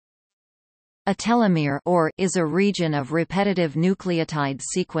A telomere is a region of repetitive nucleotide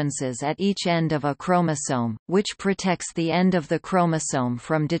sequences at each end of a chromosome, which protects the end of the chromosome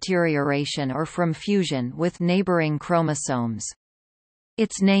from deterioration or from fusion with neighboring chromosomes.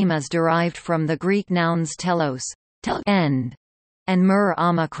 Its name is derived from the Greek nouns telos, end, and mer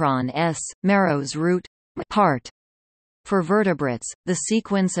omicron s, meros root, part. For vertebrates, the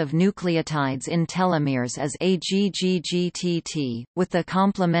sequence of nucleotides in telomeres is AGGGTT, with the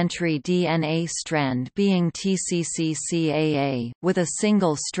complementary DNA strand being TCCCAA, with a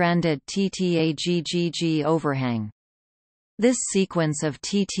single-stranded TTAGGG overhang. This sequence of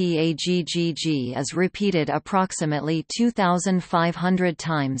TTAGGG is repeated approximately 2,500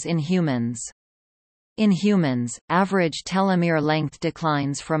 times in humans. In humans, average telomere length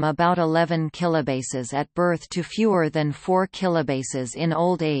declines from about 11 kilobases at birth to fewer than 4 kilobases in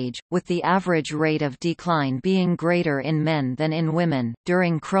old age, with the average rate of decline being greater in men than in women.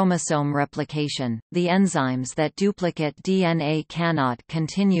 During chromosome replication, the enzymes that duplicate DNA cannot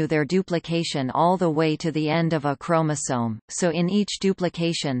continue their duplication all the way to the end of a chromosome, so in each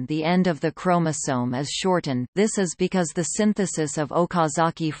duplication the end of the chromosome is shortened. This is because the synthesis of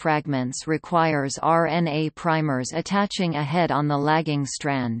Okazaki fragments requires RNA primers attaching a head on the lagging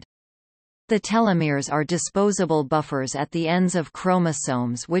strand. The telomeres are disposable buffers at the ends of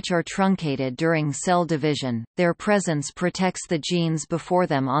chromosomes which are truncated during cell division. Their presence protects the genes before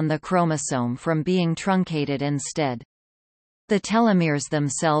them on the chromosome from being truncated instead. The telomeres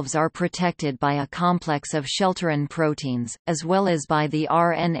themselves are protected by a complex of Shelterin proteins, as well as by the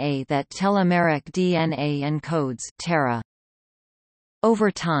RNA that telomeric DNA encodes (tera).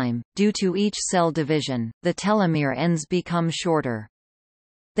 Over time, due to each cell division, the telomere ends become shorter.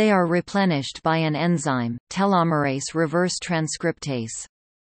 They are replenished by an enzyme, telomerase reverse transcriptase.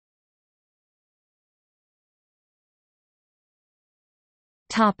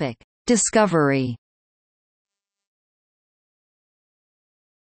 Topic: Discovery.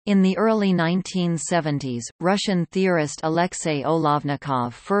 In the early 1970s, Russian theorist Alexey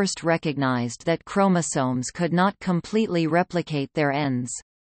Olovnikov first recognized that chromosomes could not completely replicate their ends.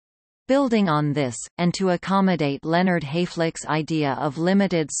 Building on this, and to accommodate Leonard Hayflick's idea of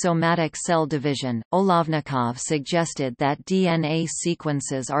limited somatic cell division, Olovnikov suggested that DNA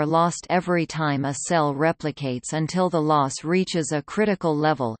sequences are lost every time a cell replicates until the loss reaches a critical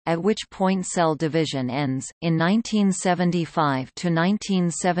level, at which point cell division ends. In 1975 to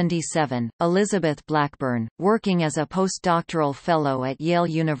 1977, Elizabeth Blackburn, working as a postdoctoral fellow at Yale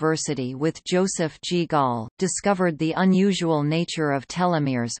University with Joseph G. Gall, discovered the unusual nature of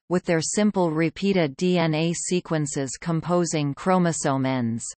telomeres, with their simple repeated DNA sequences composing chromosome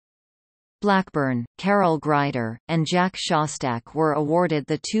ends. Blackburn, Carol Greider, and Jack Szostak were awarded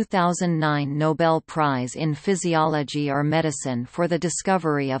the 2009 Nobel Prize in Physiology or Medicine for the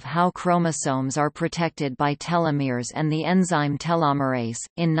discovery of how chromosomes are protected by telomeres and the enzyme telomerase.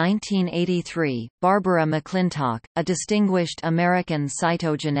 In 1983, Barbara McClintock, a distinguished American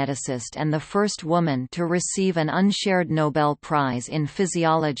cytogeneticist and the first woman to receive an unshared Nobel Prize in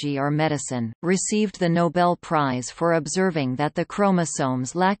Physiology or Medicine, received the Nobel Prize for observing that the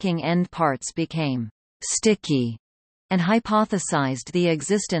chromosomes lacking end parts became sticky, and hypothesized the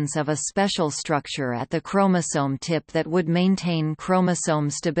existence of a special structure at the chromosome tip that would maintain chromosome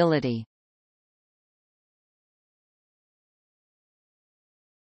stability.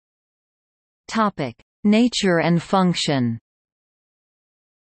 Topic: Nature and function.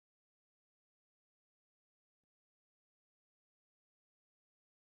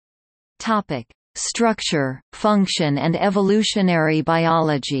 Topic: Structure, function and evolutionary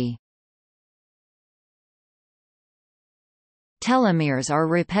biology. Telomeres are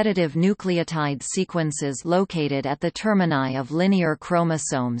repetitive nucleotide sequences located at the termini of linear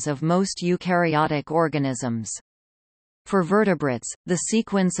chromosomes of most eukaryotic organisms. For vertebrates, the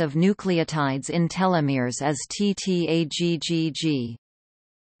sequence of nucleotides in telomeres is TTAGGG.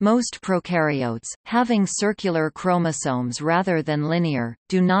 Most prokaryotes, having circular chromosomes rather than linear,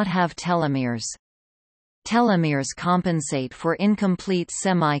 do not have telomeres. Telomeres compensate for incomplete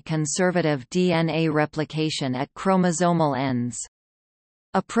semi-conservative DNA replication at chromosomal ends.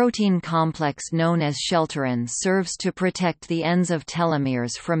 A protein complex known as Shelterin serves to protect the ends of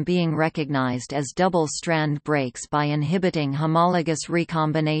telomeres from being recognized as double-strand breaks by inhibiting homologous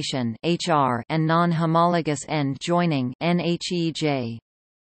recombination (HR) and non-homologous end joining (NHEJ).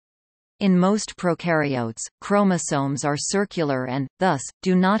 In most prokaryotes, chromosomes are circular and, thus,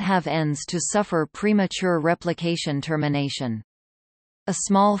 do not have ends to suffer premature replication termination. A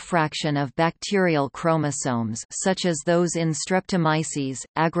small fraction of bacterial chromosomes such as those in Streptomyces,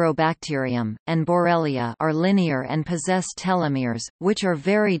 Agrobacterium, and Borrelia are linear and possess telomeres, which are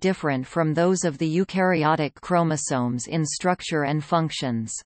very different from those of the eukaryotic chromosomes in structure and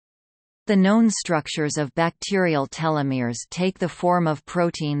functions. The known structures of bacterial telomeres take the form of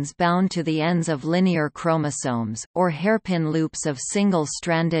proteins bound to the ends of linear chromosomes, or hairpin loops of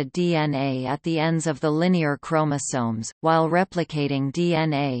single-stranded DNA at the ends of the linear chromosomes. While replicating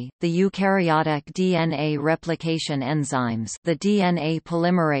DNA, the eukaryotic DNA replication enzymes, the DNA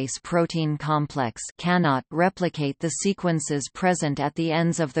polymerase protein complex, cannot replicate the sequences present at the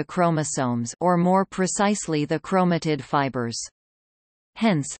ends of the chromosomes, or more precisely the chromatid fibers.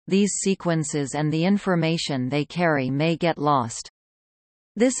 Hence, these sequences and the information they carry may get lost.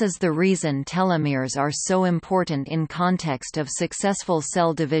 This is the reason telomeres are so important in context of successful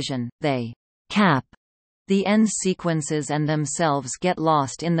cell division. They cap the end sequences and themselves get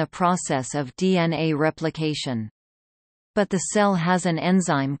lost in the process of DNA replication. But the cell has an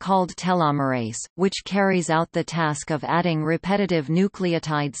enzyme called telomerase, which carries out the task of adding repetitive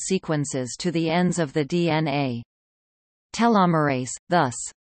nucleotide sequences to the ends of the DNA. Telomerase, thus,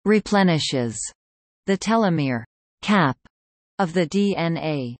 replenishes the telomere cap of the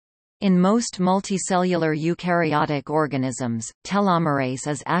DNA. In most multicellular eukaryotic organisms, telomerase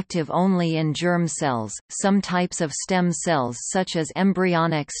is active only in germ cells, some types of stem cells such as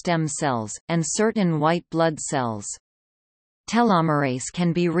embryonic stem cells, and certain white blood cells. Telomerase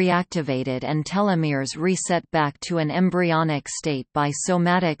can be reactivated and telomeres reset back to an embryonic state by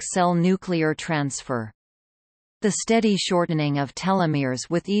somatic cell nuclear transfer. The steady shortening of telomeres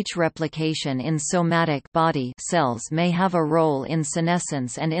with each replication in somatic body cells may have a role in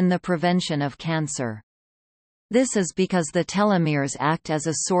senescence and in the prevention of cancer. This is because the telomeres act as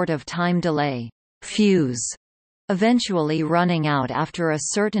a sort of time delay fuse, eventually running out after a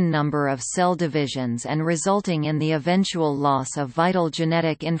certain number of cell divisions and resulting in the eventual loss of vital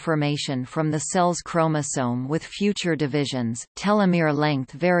genetic information from the cell's chromosome with future divisions. Telomere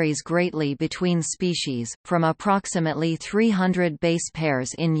length varies greatly between species, from approximately 300 base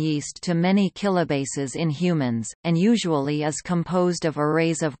pairs in yeast to many kilobases in humans, and usually is composed of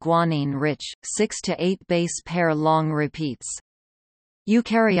arrays of guanine-rich, 6 to 8 base pair long repeats.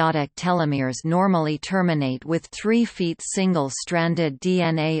 Eukaryotic telomeres normally terminate with 3' single-stranded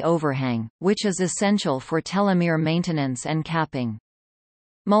DNA overhang, which is essential for telomere maintenance and capping.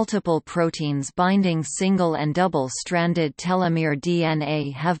 Multiple proteins binding single- and double-stranded telomere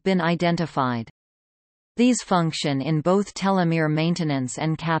DNA have been identified. These function in both telomere maintenance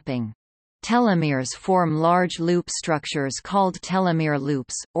and capping. Telomeres form large loop structures called telomere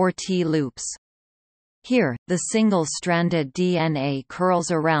loops, or T-loops. Here, the single-stranded DNA curls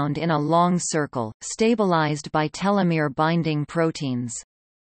around in a long circle, stabilized by telomere-binding proteins.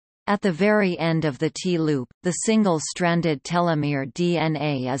 At the very end of the T-loop, the single-stranded telomere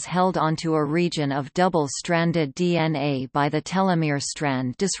DNA is held onto a region of double-stranded DNA by the telomere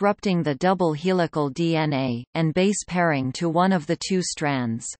strand, disrupting the double helical DNA, and base pairing to one of the two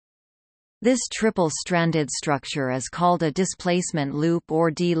strands. This triple-stranded structure is called a displacement loop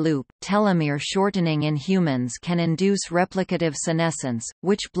or D-loop. Telomere shortening in humans can induce replicative senescence,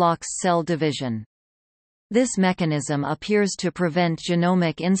 which blocks cell division. This mechanism appears to prevent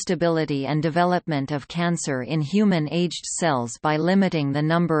genomic instability and development of cancer in human-aged cells by limiting the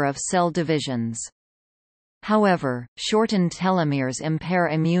number of cell divisions. However, shortened telomeres impair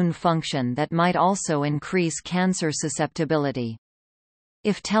immune function that might also increase cancer susceptibility.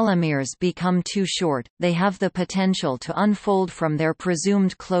 If telomeres become too short, they have the potential to unfold from their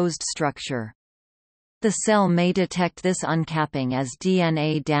presumed closed structure. The cell may detect this uncapping as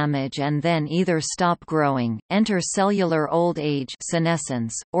DNA damage and then either stop growing, enter cellular old age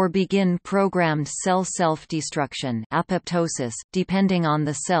senescence, or begin programmed cell self-destruction apoptosis, depending on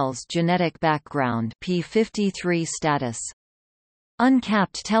the cell's genetic background p53 status.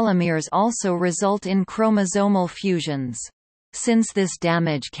 Uncapped telomeres also result in chromosomal fusions. Since this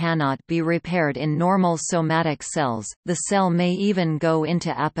damage cannot be repaired in normal somatic cells, the cell may even go into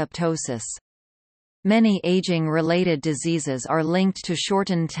apoptosis. Many aging-related diseases are linked to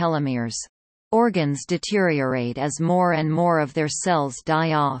shortened telomeres. Organs deteriorate as more and more of their cells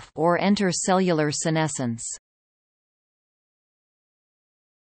die off or enter cellular senescence.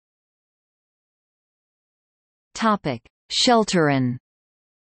 Shelterin.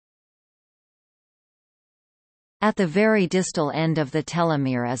 At the very distal end of the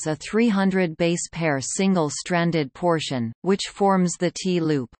telomere is a 300 base pair single-stranded portion, which forms the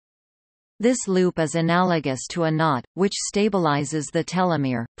T-loop. This loop is analogous to a knot, which stabilizes the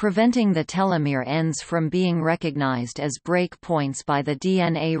telomere, preventing the telomere ends from being recognized as break points by the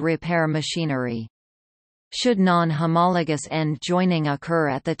DNA repair machinery. Should non-homologous end joining occur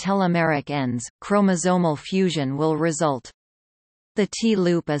at the telomeric ends, chromosomal fusion will result. The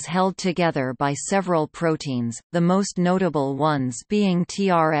T-loop is held together by several proteins, the most notable ones being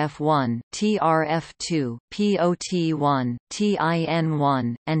TRF1, TRF2, POT1,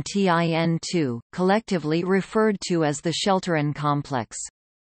 TIN1, and TIN2, collectively referred to as the Shelterin complex.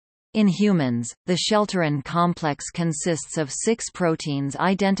 In humans, the Shelterin complex consists of 6 proteins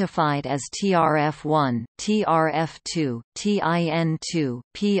identified as TRF1, TRF2, TIN2,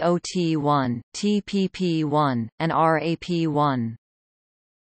 POT1, TPP1, and RAP1.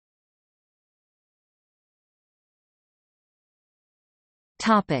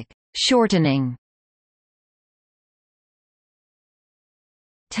 Shortening.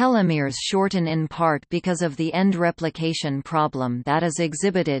 Telomeres shorten in part because of the end replication problem that is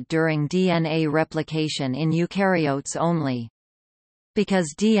exhibited during DNA replication in eukaryotes only.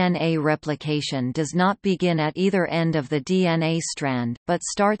 Because DNA replication does not begin at either end of the DNA strand, but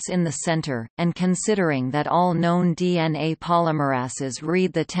starts in the center, and considering that all known DNA polymerases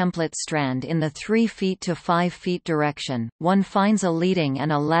read the template strand in the 3 to 5 direction, one finds a leading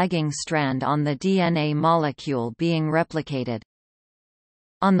and a lagging strand on the DNA molecule being replicated.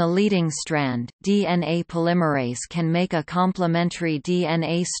 On the leading strand, DNA polymerase can make a complementary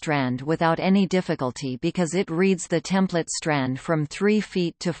DNA strand without any difficulty because it reads the template strand from 3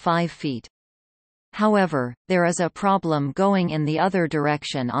 to 5 However, there is a problem going in the other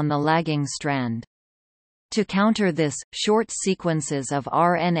direction on the lagging strand. To counter this, short sequences of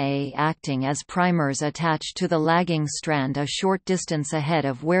RNA acting as primers attach to the lagging strand a short distance ahead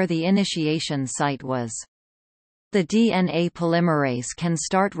of where the initiation site was. The DNA polymerase can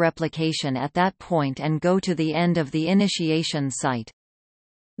start replication at that point and go to the end of the initiation site.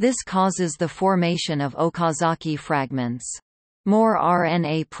 This causes the formation of Okazaki fragments. More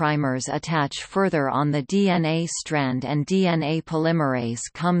RNA primers attach further on the DNA strand and DNA polymerase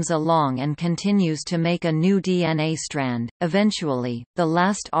comes along and continues to make a new DNA strand. Eventually, the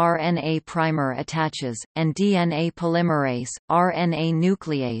last RNA primer attaches, and DNA polymerase, RNA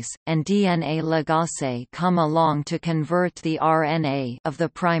nuclease, and DNA ligase come along to convert the RNA of the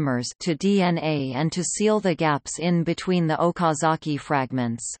primers to DNA and to seal the gaps in between the Okazaki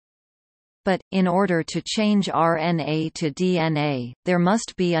fragments. But, in order to change RNA to DNA, there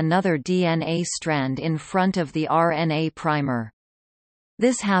must be another DNA strand in front of the RNA primer.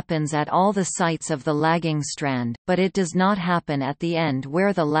 This happens at all the sites of the lagging strand, but it does not happen at the end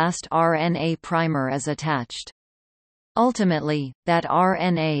where the last RNA primer is attached. Ultimately, that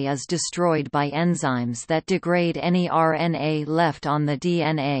RNA is destroyed by enzymes that degrade any RNA left on the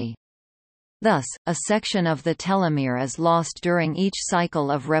DNA. Thus, a section of the telomere is lost during each cycle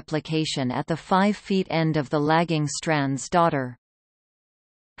of replication at the 5 end of the lagging strand's daughter.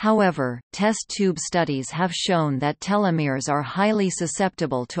 However, test tube studies have shown that telomeres are highly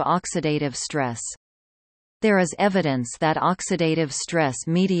susceptible to oxidative stress. There is evidence that oxidative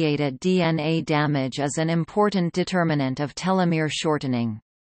stress-mediated DNA damage is an important determinant of telomere shortening.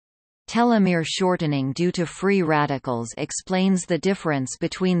 Telomere shortening due to free radicals explains the difference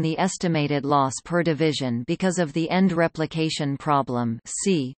between the estimated loss per division because of the end replication problem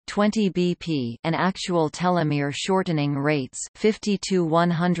c. 20 bp and actual telomere shortening rates 50 to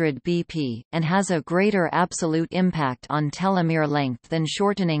 100 bp, and has a greater absolute impact on telomere length than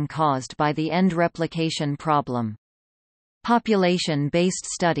shortening caused by the end replication problem. Population-based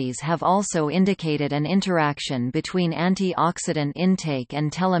studies have also indicated an interaction between antioxidant intake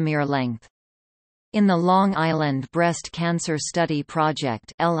and telomere length. In the Long Island Breast Cancer Study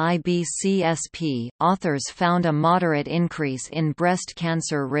Project (LIBCSP), authors found a moderate increase in breast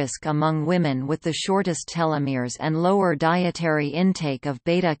cancer risk among women with the shortest telomeres and lower dietary intake of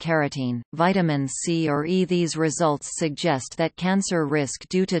beta-carotene, vitamin C or E. These results suggest that cancer risk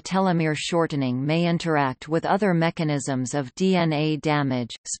due to telomere shortening may interact with other mechanisms of DNA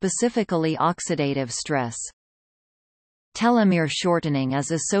damage, specifically oxidative stress. Telomere shortening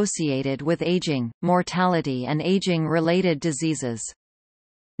is associated with aging, mortality and aging-related diseases.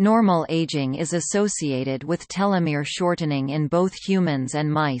 Normal aging is associated with telomere shortening in both humans and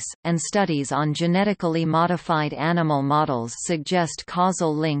mice, and studies on genetically modified animal models suggest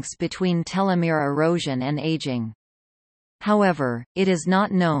causal links between telomere erosion and aging. However, it is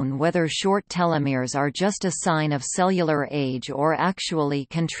not known whether short telomeres are just a sign of cellular age or actually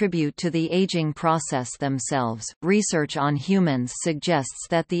contribute to the aging process themselves. Research on humans suggests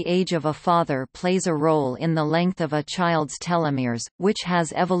that the age of a father plays a role in the length of a child's telomeres, which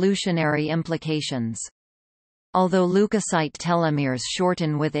has evolutionary implications. Although leukocyte telomeres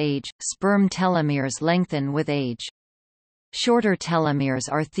shorten with age, sperm telomeres lengthen with age. Shorter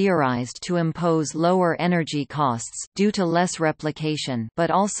telomeres are theorized to impose lower energy costs due to less replication, but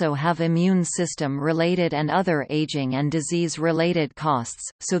also have immune system-related and other aging and disease-related costs,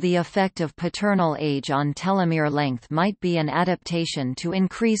 so the effect of paternal age on telomere length might be an adaptation to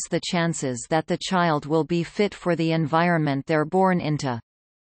increase the chances that the child will be fit for the environment they're born into.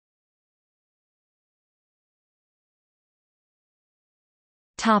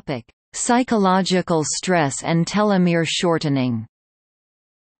 Topic: Psychological stress and telomere shortening.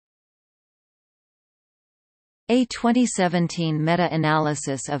 A 2017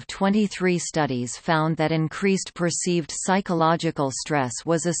 meta-analysis of 23 studies found that increased perceived psychological stress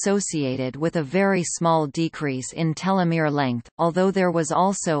was associated with a very small decrease in telomere length, although there was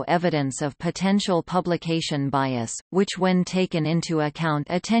also evidence of potential publication bias, which when taken into account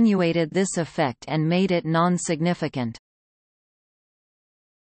attenuated this effect and made it non-significant.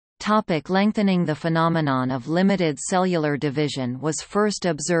 Lengthening. The phenomenon of limited cellular division was first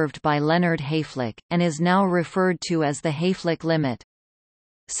observed by Leonard Hayflick, and is now referred to as the Hayflick limit.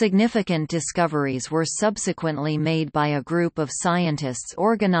 Significant discoveries were subsequently made by a group of scientists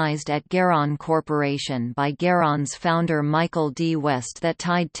organized at Geron Corporation by Geron's founder Michael D. West that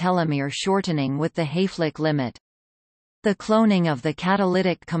tied telomere shortening with the Hayflick limit. The cloning of the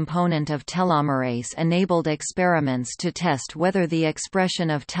catalytic component of telomerase enabled experiments to test whether the expression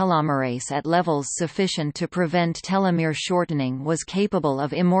of telomerase at levels sufficient to prevent telomere shortening was capable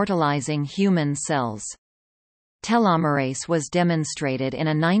of immortalizing human cells. Telomerase was demonstrated in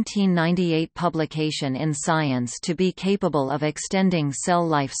a 1998 publication in Science to be capable of extending cell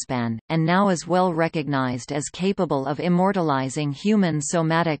lifespan, and now is well recognized as capable of immortalizing human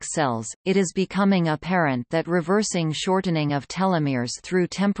somatic cells. It is becoming apparent that reversing shortening of telomeres through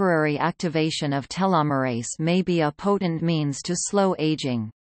temporary activation of telomerase may be a potent means to slow aging.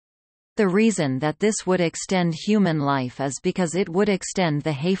 The reason that this would extend human life is because it would extend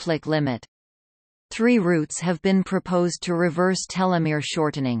the Hayflick limit. 3 routes have been proposed to reverse telomere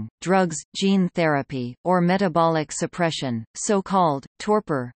shortening: drugs, gene therapy, or metabolic suppression, so-called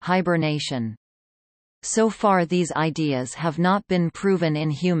torpor, hibernation. So far these ideas have not been proven in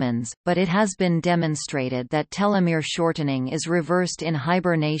humans, but it has been demonstrated that telomere shortening is reversed in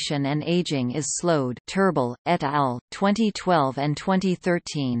hibernation and aging is slowed. Turbel, et al., 2012 and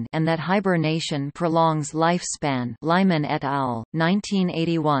 2013, and that hibernation prolongs lifespan. Lyman et al.,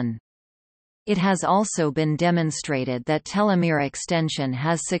 1981. It has also been demonstrated that telomere extension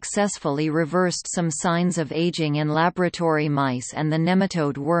has successfully reversed some signs of aging in laboratory mice and the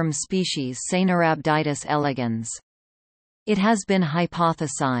nematode worm species Caenorhabditis elegans. It has been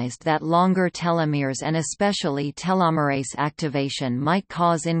hypothesized that longer telomeres and especially telomerase activation might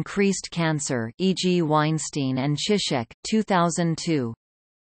cause increased cancer, e.g. Weinstein and Zizek, 2002.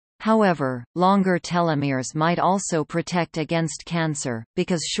 However, longer telomeres might also protect against cancer,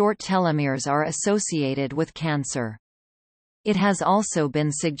 because short telomeres are associated with cancer. It has also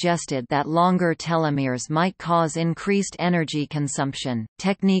been suggested that longer telomeres might cause increased energy consumption.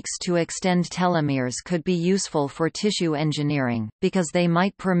 Techniques to extend telomeres could be useful for tissue engineering, because they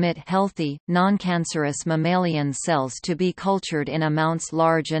might permit healthy, non-cancerous mammalian cells to be cultured in amounts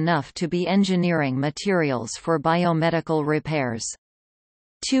large enough to be engineering materials for biomedical repairs.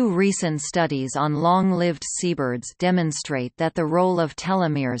 2 recent studies on long-lived seabirds demonstrate that the role of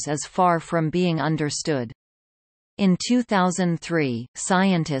telomeres is far from being understood. In 2003,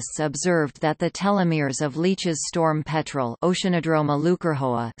 scientists observed that the telomeres of Leach's storm petrel Oceanodroma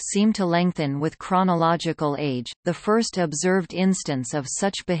leucorrhoa seem to lengthen with chronological age, the first observed instance of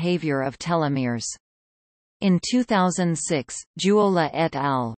such behavior of telomeres. In 2006, Juola et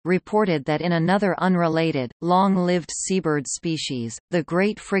al. Reported that in another unrelated, long-lived seabird species, the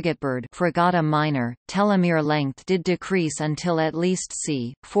great frigatebird Frigata minor, telomere length did decrease until at least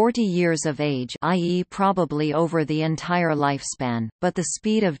c. 40 years of age, i.e. probably over the entire lifespan, but the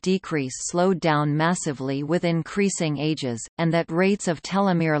speed of decrease slowed down massively with increasing ages, and that rates of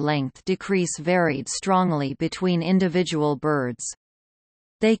telomere length decrease varied strongly between individual birds.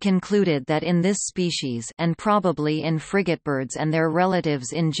 They concluded that in this species and probably in frigatebirds and their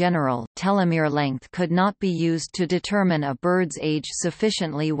relatives in general, telomere length could not be used to determine a bird's age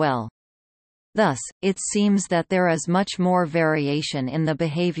sufficiently well. Thus, it seems that there is much more variation in the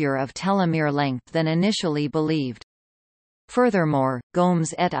behavior of telomere length than initially believed. Furthermore,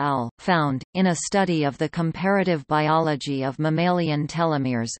 Gomes et al. Found, in a study of the comparative biology of mammalian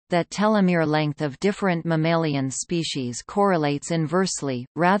telomeres, that telomere length of different mammalian species correlates inversely,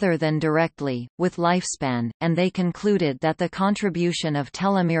 rather than directly, with lifespan, and they concluded that the contribution of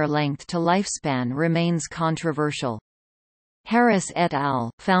telomere length to lifespan remains controversial. Harris et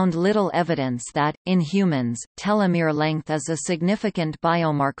al. Found little evidence that, in humans, telomere length is a significant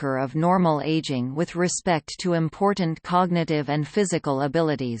biomarker of normal aging with respect to important cognitive and physical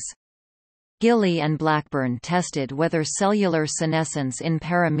abilities. Gilly and Blackburn tested whether cellular senescence in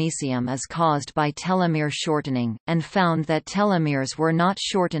paramecium is caused by telomere shortening, and found that telomeres were not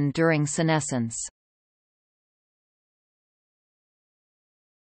shortened during senescence.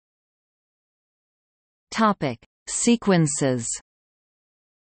 Sequences.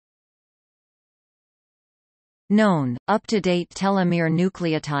 Known, up-to-date telomere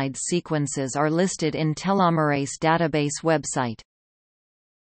nucleotide sequences are listed in Telomerase database website.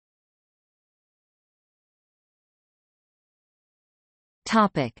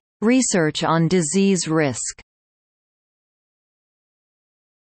 Research on disease risk.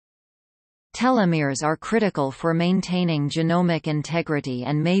 Telomeres are critical for maintaining genomic integrity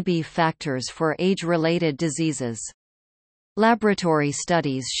and may be factors for age-related diseases. Laboratory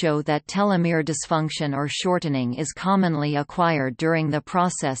studies show that telomere dysfunction or shortening is commonly acquired during the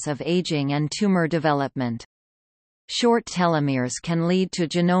process of aging and tumor development. Short telomeres can lead to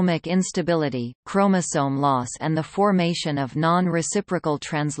genomic instability, chromosome loss and the formation of non-reciprocal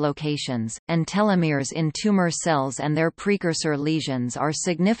translocations, and telomeres in tumor cells and their precursor lesions are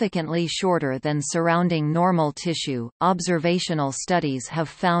significantly shorter than surrounding normal tissue. Observational studies have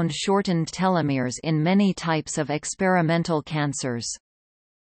found shortened telomeres in many types of experimental cancers.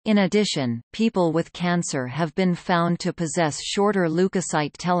 In addition, people with cancer have been found to possess shorter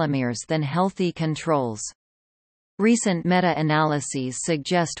leukocyte telomeres than healthy controls. Recent meta-analyses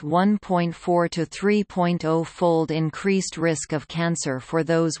suggest 1.4 to 3.0-fold increased risk of cancer for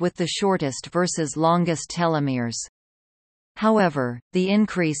those with the shortest versus longest telomeres. However, the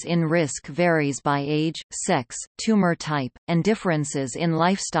increase in risk varies by age, sex, tumor type, and differences in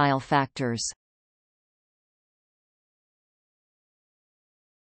lifestyle factors.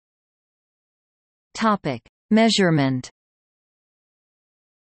 Measurement.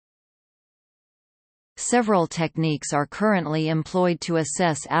 Several techniques are currently employed to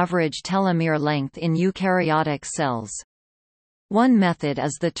assess average telomere length in eukaryotic cells. One method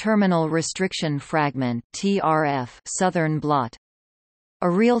is the terminal restriction fragment (TRF) Southern blot. A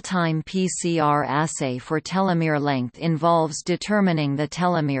real-time PCR assay for telomere length involves determining the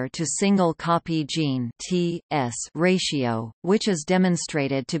telomere to single copy gene (T/S) ratio, which is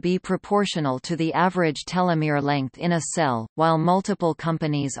demonstrated to be proportional to the average telomere length in a cell. While multiple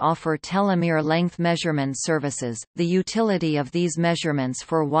companies offer telomere length measurement services, the utility of these measurements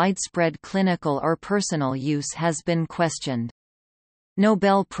for widespread clinical or personal use has been questioned.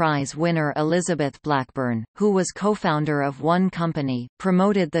 Nobel Prize winner Elizabeth Blackburn, who was co-founder of one company,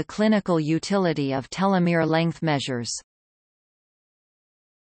 promoted the clinical utility of telomere length measures.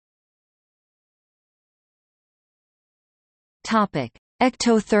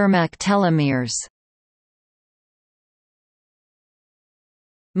 Ectothermic telomeres.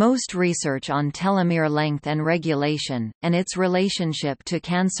 Most research on telomere length and regulation, and its relationship to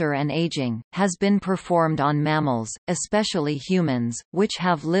cancer and aging, has been performed on mammals, especially humans, which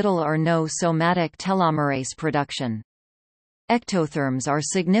have little or no somatic telomerase production. Ectotherms are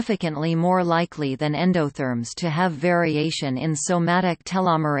significantly more likely than endotherms to have variation in somatic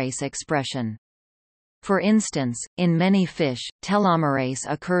telomerase expression. For instance, in many fish, telomerase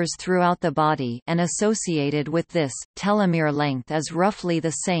occurs throughout the body and associated with this, telomere length is roughly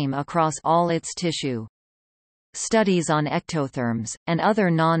the same across all its tissue. Studies on ectotherms, and other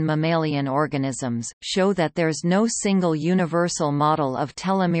non-mammalian organisms, show that there's no single universal model of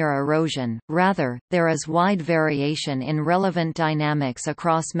telomere erosion, rather, there is wide variation in relevant dynamics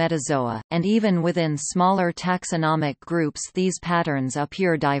across metazoa, and even within smaller taxonomic groups these patterns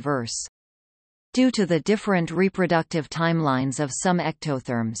appear diverse. Due to the different reproductive timelines of some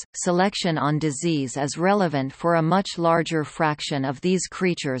ectotherms, selection on disease is relevant for a much larger fraction of these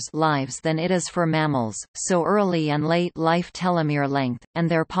creatures' lives than it is for mammals, so early and late life telomere length, and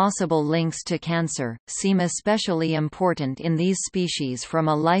their possible links to cancer, seem especially important in these species from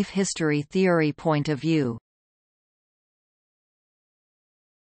a life history theory point of view.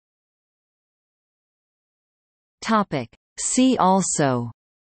 See also: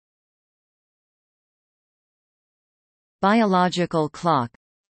 biological clock,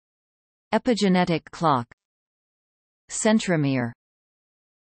 epigenetic clock, centromere,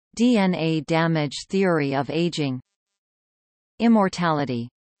 DNA damage theory of aging, immortality,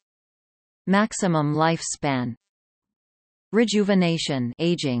 maximum lifespan, rejuvenation,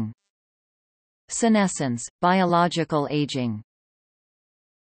 aging, senescence, biological aging.